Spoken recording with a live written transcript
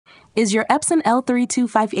Is your Epson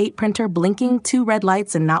L3258 printer blinking 2 red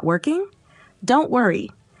lights and not working? Don't worry.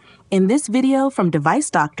 In this video from Device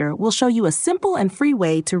Doctor, we'll show you a simple and free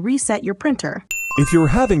way to reset your printer. If you're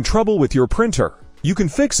having trouble with your printer, you can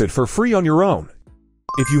fix it for free on your own.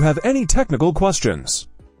 If you have any technical questions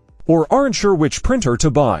or aren't sure which printer to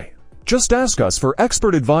buy, just ask us for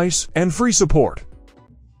expert advice and free support.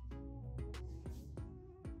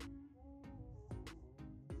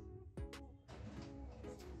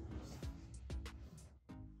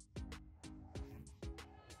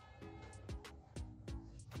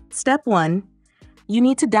 Step 1. You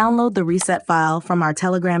need to download the reset file from our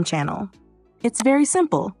Telegram channel. It's very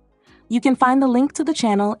simple. You can find the link to the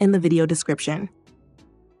channel in the video description.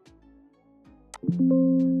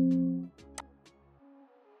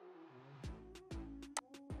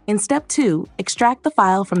 In Step 2, extract the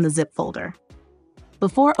file from the zip folder.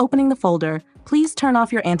 Before opening the folder, please turn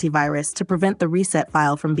off your antivirus to prevent the reset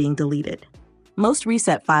file from being deleted. Most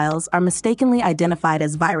reset files are mistakenly identified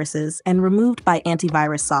as viruses and removed by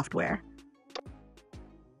antivirus software.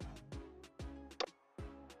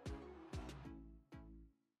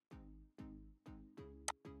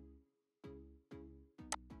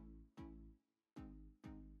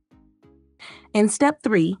 In Step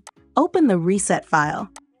 3, open the reset file.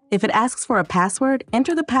 If it asks for a password,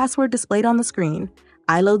 enter the password displayed on the screen,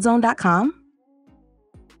 iloadzone.com.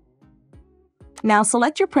 Now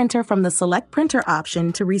select your printer from the Select Printer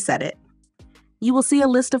option to reset it. You will see a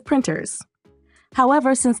list of printers.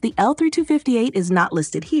 However, since the L3258 is not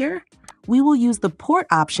listed here, we will use the Port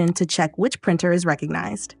option to check which printer is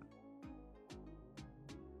recognized.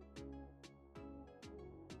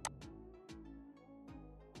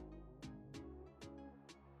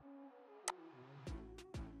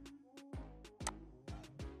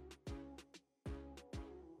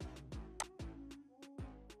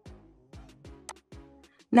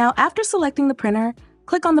 Now, after selecting the printer,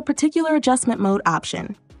 click on the Particular Adjustment Mode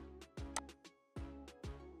option.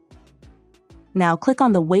 Now click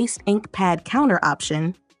on the Waste Ink Pad Counter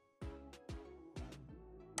option.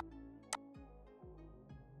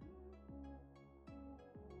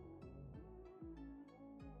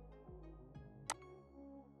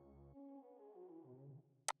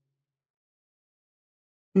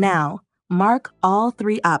 Now, mark all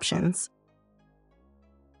 3 options.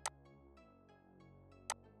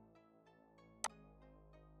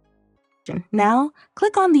 Now,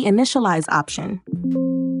 click on the Initialize option.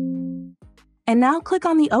 And now click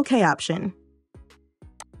on the OK option.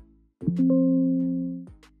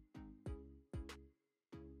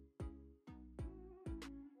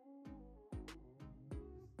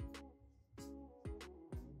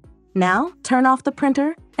 Now, turn off the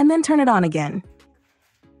printer and then turn it on again.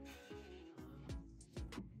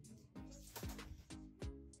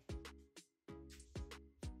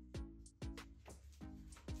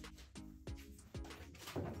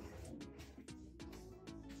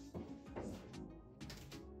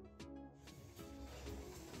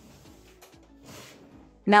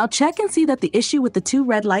 Now check and see that the issue with the 2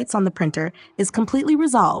 red lights on the printer is completely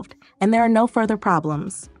resolved and there are no further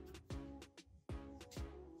problems.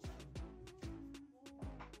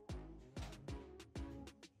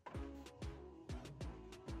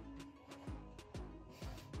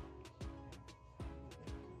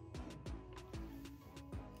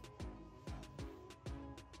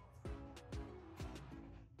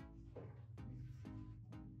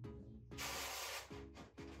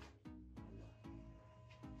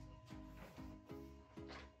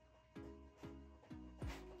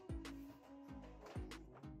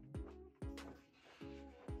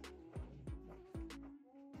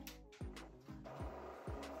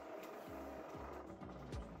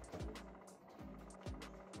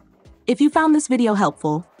 If you found this video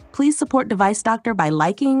helpful, please support Device Doctor by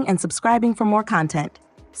liking and subscribing for more content.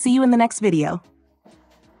 See you in the next video.